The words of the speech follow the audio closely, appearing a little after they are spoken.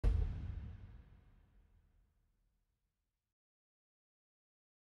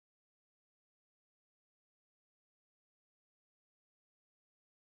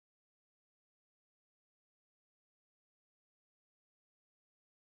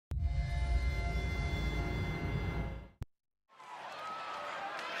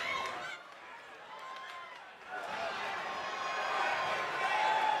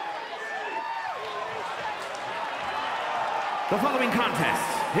The following contest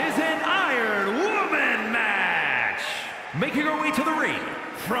is an Iron Woman match. Making her way to the ring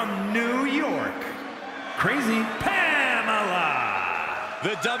from New York, Crazy Pamela.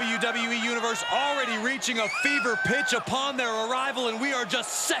 The WWE Universe already reaching a fever pitch upon their arrival, and we are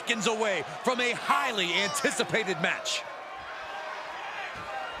just seconds away from a highly anticipated match.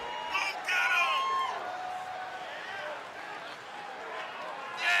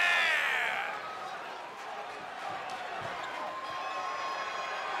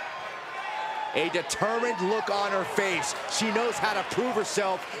 A determined look on her face. She knows how to prove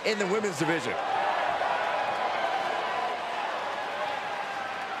herself in the women's division.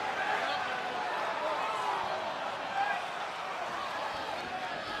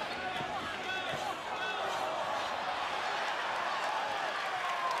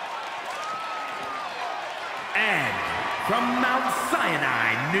 And from Mount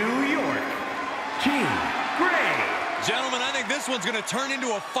Sinai, New York, Jean Grey. Gentlemen, I think this one's going to turn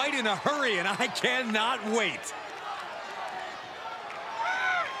into a fight in a hurry, and I cannot wait.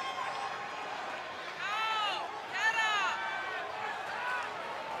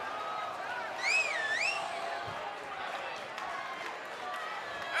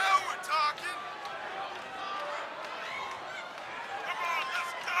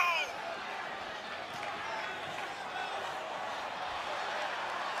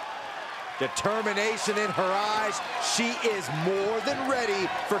 Determination in her eyes. She is more than ready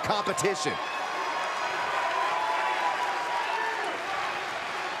for competition.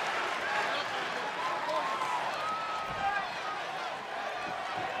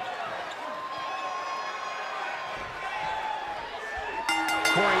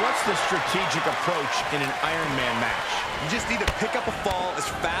 Corey, what's the strategic approach in an Iron Man match? You just need to pick up a fall as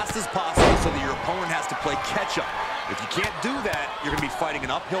fast as possible so that your opponent has to play catch-up. If you can't do that, you're going to be fighting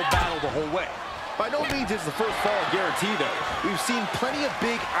an uphill battle the whole way. By no means is the first fall a guarantee, though. We've seen plenty of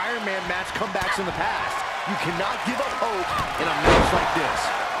big Iron Man match comebacks in the past. You cannot give up hope in a match like this.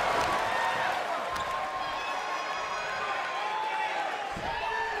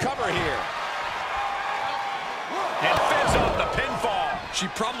 Cover here. And fends off the pinfall. She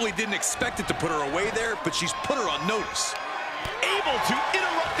probably didn't expect it to put her away there, but she's put her on notice. Able to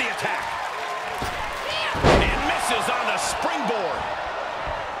interrupt the attack. And misses on the springboard.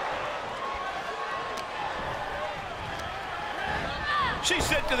 She's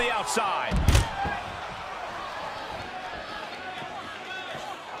sent to the outside.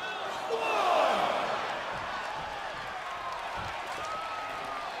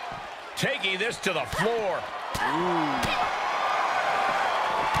 Taking this to the floor.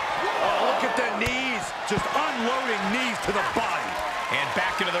 Oh, look at the knees. Just unloading knees to the body. And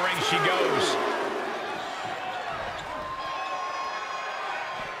back into the ring she goes.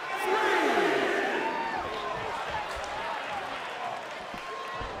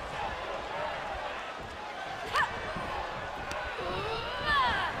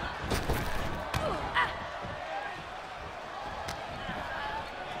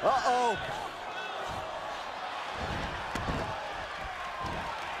 Uh-oh.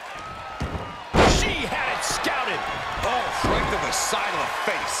 She had it scouted. Oh, right to the side of the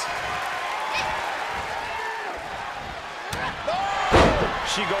face.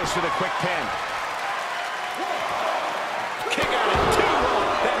 She goes for the quick pin. Kick out at 2.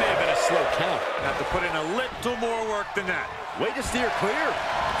 That may have been a slow count. Have to put in a little more work than that. Way to steer clear.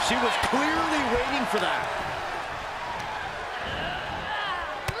 She was clearly waiting for that.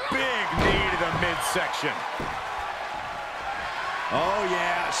 Big knee to the midsection. Oh,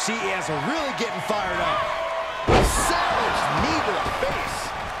 yeah, she is really getting fired up. Savage knee to the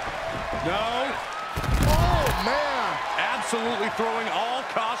face. No. Oh, man. Absolutely throwing all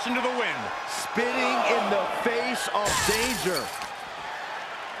caution to the wind. Spitting in the face of danger.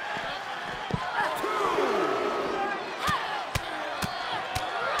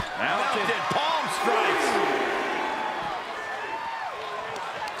 Mounted palm strikes.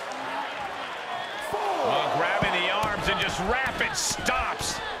 Grabbing the arms and just rapid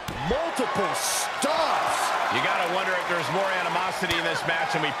stops. Multiple stops. You gotta wonder if there's more animosity in this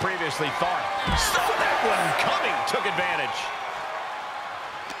match than we previously thought. Saw that one coming, took advantage.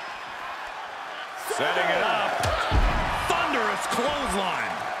 Setting it up. Thunderous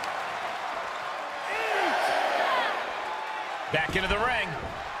clothesline. Back into the ring.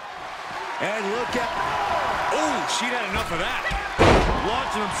 And look at... Oh, she'd had enough of that.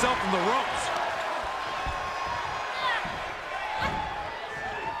 Launching himself from the ropes.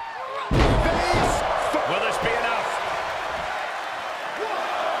 Will this be enough?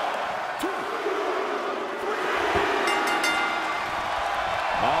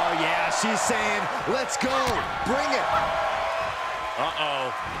 Oh, yeah, she's saying, let's go, bring it. Uh-oh.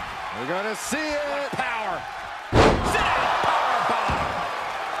 We're gonna see it. Power. Sit down. Power bomb.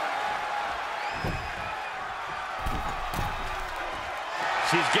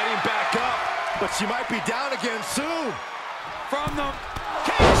 She's getting back up, but she might be down again soon. From the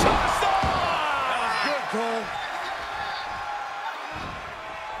Kinshasa. That was good, Cole.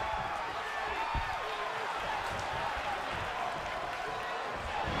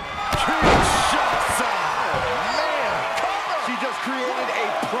 Kinshasa. Oh, man. She just created a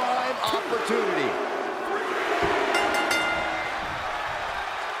prime opportunity.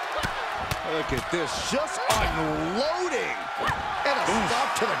 Look at this, just unloading. And a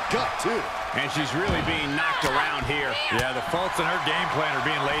stop to the gut, too. And she's really being knocked around here. Yeah, the faults in her game plan are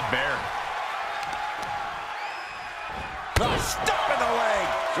being laid bare. A stop in the leg.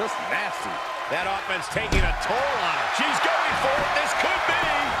 Just nasty. That offense taking a toll on her. She's going for it. This could be.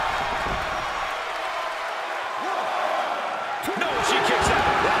 No, she kicks out.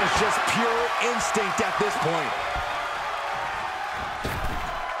 That is just pure instinct at this point.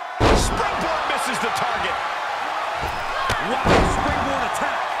 Springboard misses the target. Wow, springboard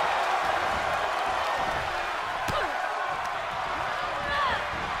attack.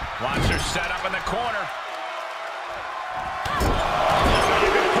 Watch her set up in the corner.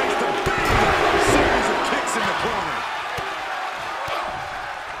 Placed a big series of kicks in the corner.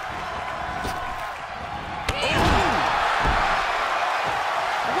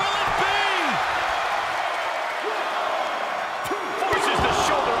 Will it be? Forces the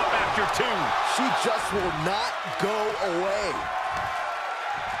shoulder up after two. She just will not go away.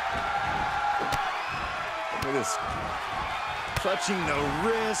 Look at this. Clutching the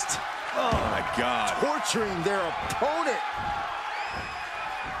wrist. Oh, my God. Torturing their opponent.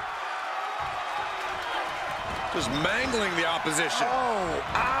 Just mangling the opposition. Oh,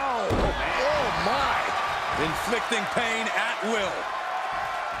 ow. Oh, my. Inflicting pain at will.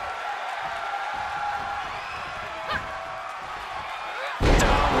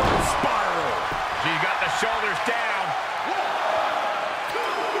 Downward spiral. She got the shoulders down.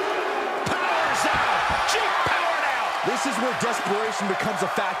 Powers out. She powered out. This is where desperation becomes a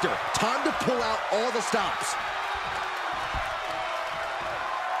factor. Time to pull out all the stops.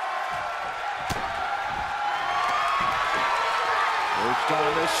 Perched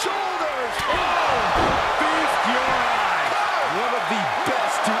on the shoulders. Oh! Feast your eyes. One of the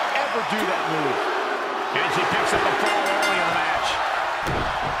best to ever do that move. And she picks up a fall early in the match.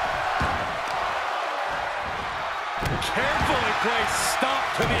 Carefully placed stop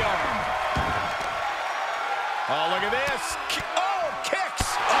to the arm. Oh, look at this. Oh, kicks.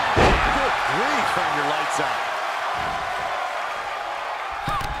 Good grief. Turn your lights out.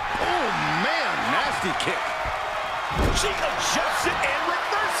 Oh, man. Nasty kick. She adjusts it and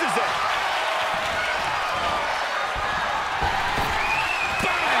reverses it.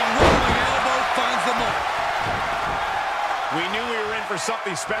 Bang! Rolling elbow finds the mark. We knew we were in for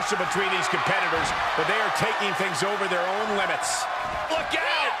something special between these competitors, but they are taking things over their own limits. Look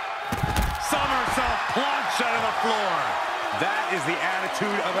out! Somersault plunge out of the floor. That is the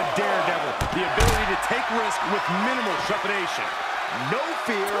attitude of a daredevil. The ability to take risk with minimal trepidation. No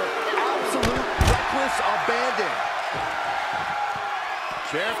fear. Absolute reckless abandon.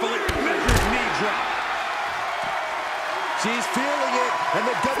 Carefully measures knee drop. She's feeling it, and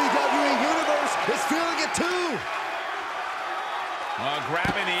the WWE Universe is feeling it too.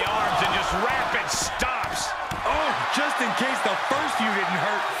 Grabbing the arms and just rapid stops. Oh, just in case the first few didn't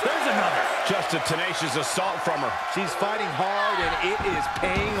hurt, there's another. Just a tenacious assault from her. She's fighting hard, and it is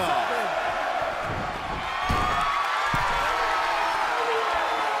paying off.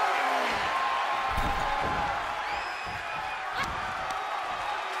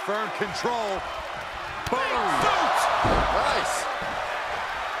 Firm control. Boom. Nice.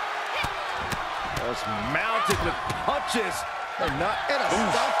 Just mounted with punches. And a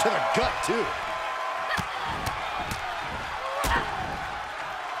stop to the gut, too.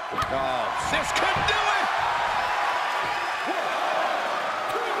 Oh, This could do it!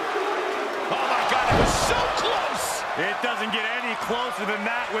 Oh, my God, it was so close! It doesn't get any closer than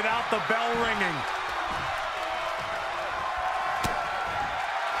that without the bell ringing.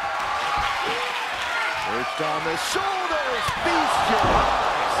 Perched on the shoulders. Feast your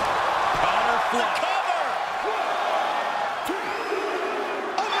eyes. Counter flush. Cover!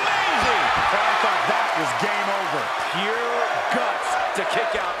 Amazing! I thought that was game over. Pure guts to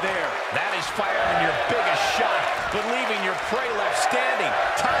kick out there. That is firing your biggest shot, but leaving your prey left standing.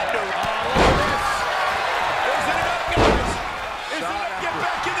 Time to... Look at this! Isn't it up, guys? Isn't it up? Get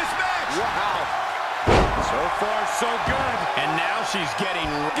back in this match! Wow. So far, so good. And now she's getting...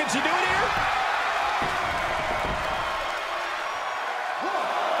 Can she do it here?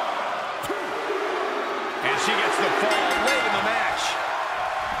 she gets the fall late in the match.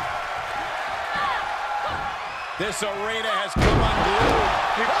 This arena has come unglued.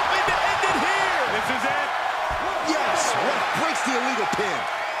 We're hoping to end it here. This is it. Yes, ref breaks the illegal pin.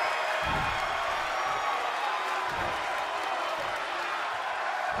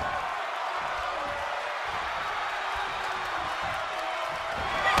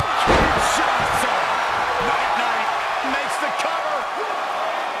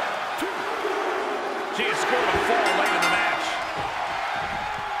 She has scored a fall late in the match.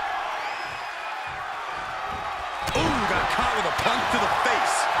 Ooh, got caught with a punch to the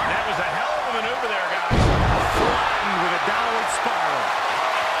face. That was a hell of a maneuver there, guys. Flattened with a downward spiral.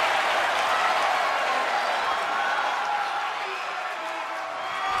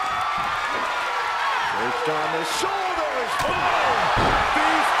 Reached on the shoulders. Boom!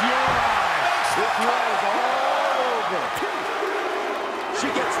 Feast your eyes. This was all over.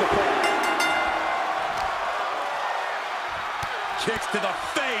 She gets the fall. Kicks to the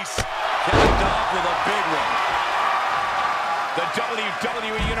face. Capped off with a big one. The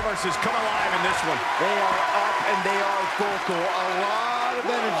WWE Universe has come alive in this one. They are up and they are vocal. A lot of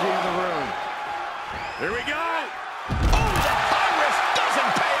energy in the room. Here we go. Oh, the high risk doesn't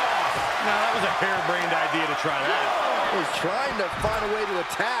pay off. Now, that was a harebrained idea to try that. He's trying to find a way to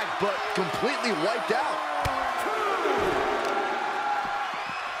attack, but completely wiped out.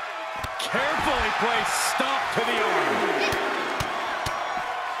 Carefully placed stomp to the arm.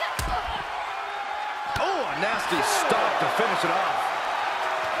 Nasty stop to finish it off.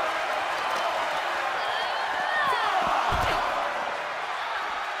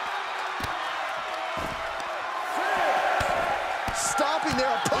 Stopping their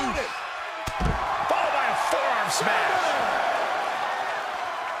opponent. Followed by a forearm smash.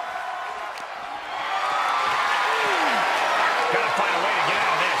 Gotta find a way to get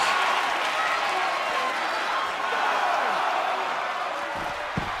out of this.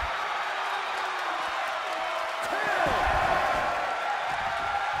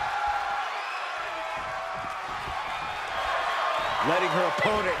 Letting her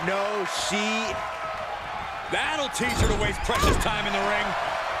opponent know That'll teach her to waste precious time in the ring.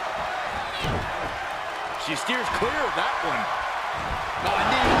 she steers clear of that one. Oh, a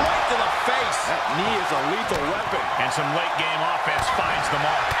knee right to the face. That knee is a lethal weapon. And some late game offense finds the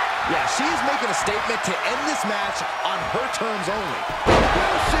mark. Yeah, she's making a statement to end this match on her terms only.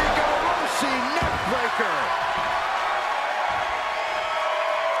 Roshi neck breaker.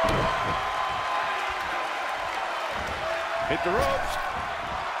 Hit the ropes.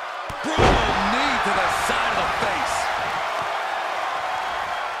 Brutal knee to the side of the face.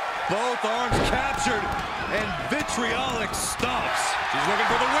 Both arms captured, and vitriolic stomps. She's looking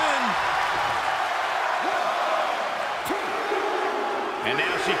for the win. And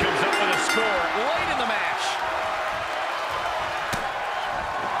now she comes up with a score late in the match.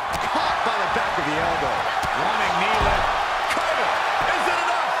 Caught by the back of the elbow. Running knee lift. Cover. Is it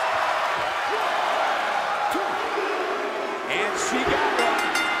enough? And she got one.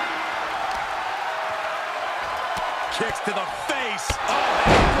 Kicks to the face. Oh,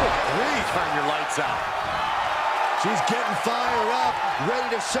 good grief. Turn your lights out. She's getting fired up, ready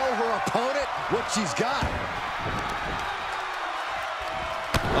to show her opponent what she's got.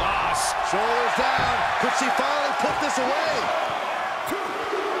 Shoulders down. Could she finally put this away?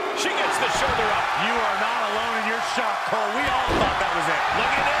 She gets the shoulder up. You are not alone in your shock, Cole. We all thought that was it.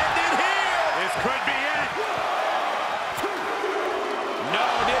 Looking to end it here. This could be it. No,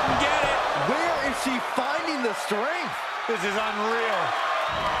 didn't get it. Where is she finding the strength? This is unreal.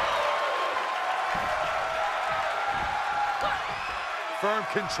 Firm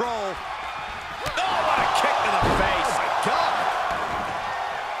control. Oh, what a kick to the face. Oh, my God.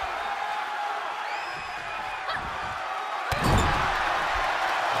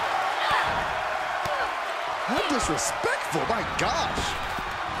 How disrespectful, my gosh.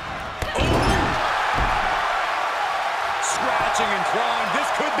 Ooh. Scratching and clawing. This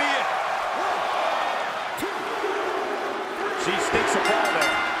could be it. She sneaks a ball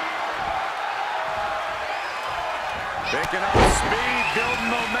there. Picking up speed, building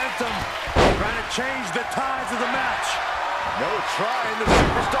momentum. Trying to change the tides of the match. No trying. The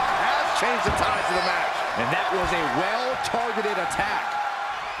superstar has changed the tides of the match. And that was a well-targeted attack.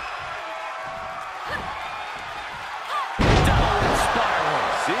 Downward spiral.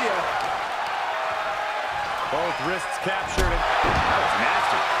 See ya. Both wrists captured. And that was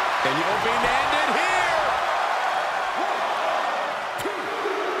nasty. And you hoping to end it here.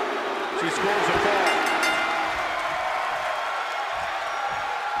 She scores a ball.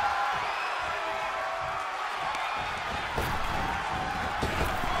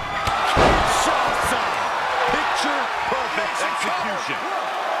 execution.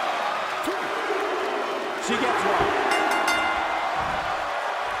 She gets one.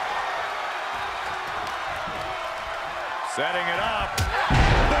 Setting it up.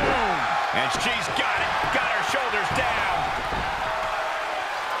 Boom! And she's got it. Got her shoulders down.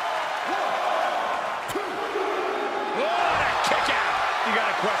 What a kick out. You got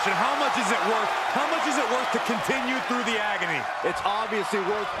a question. How much is it worth? How much is it worth to continue through the agony? It's obviously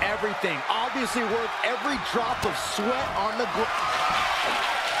worth everything. Obviously worth every drop of sweat on the ground.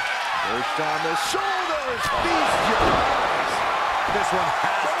 Perched on the shoulders. Feast your eyes. This one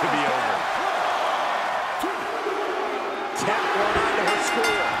has to be over. Tap one onto her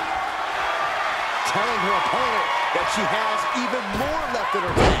score. Telling her opponent that she has even more left in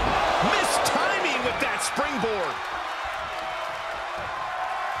her tank. Missed timing with that springboard.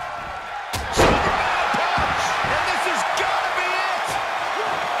 Punch! And this has got to be it!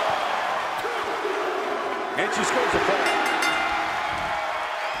 And she scores a point.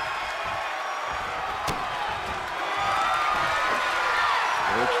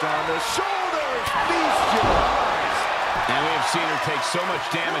 Perched on the shoulders. Feast your eyes. And we have seen her take so much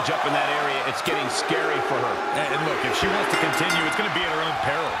damage up in that area, it's getting scary for her. And look, if she wants to continue, it's going to be at her own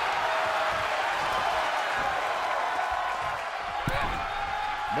peril.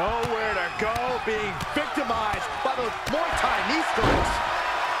 Nowhere to go, being victimized by those Muay Thai knee strikes.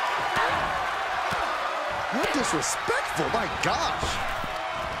 How disrespectful, my gosh.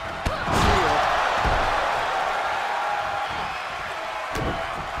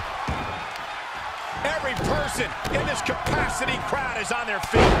 Every person in this capacity crowd is on their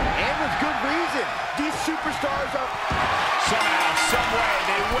feet. And with good reason. These superstars are... Somehow, some way,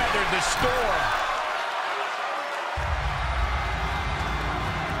 they weathered the storm.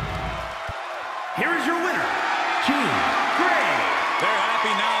 Here is your winner, Team Gray. They're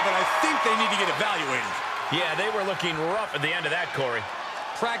happy now, but I think they need to get evaluated. Yeah, they were looking rough at the end of that, Corey.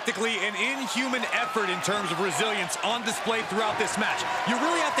 Practically an inhuman effort in terms of resilience on display throughout this match. You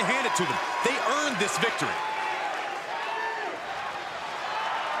really have to hand it to them. They earned this victory.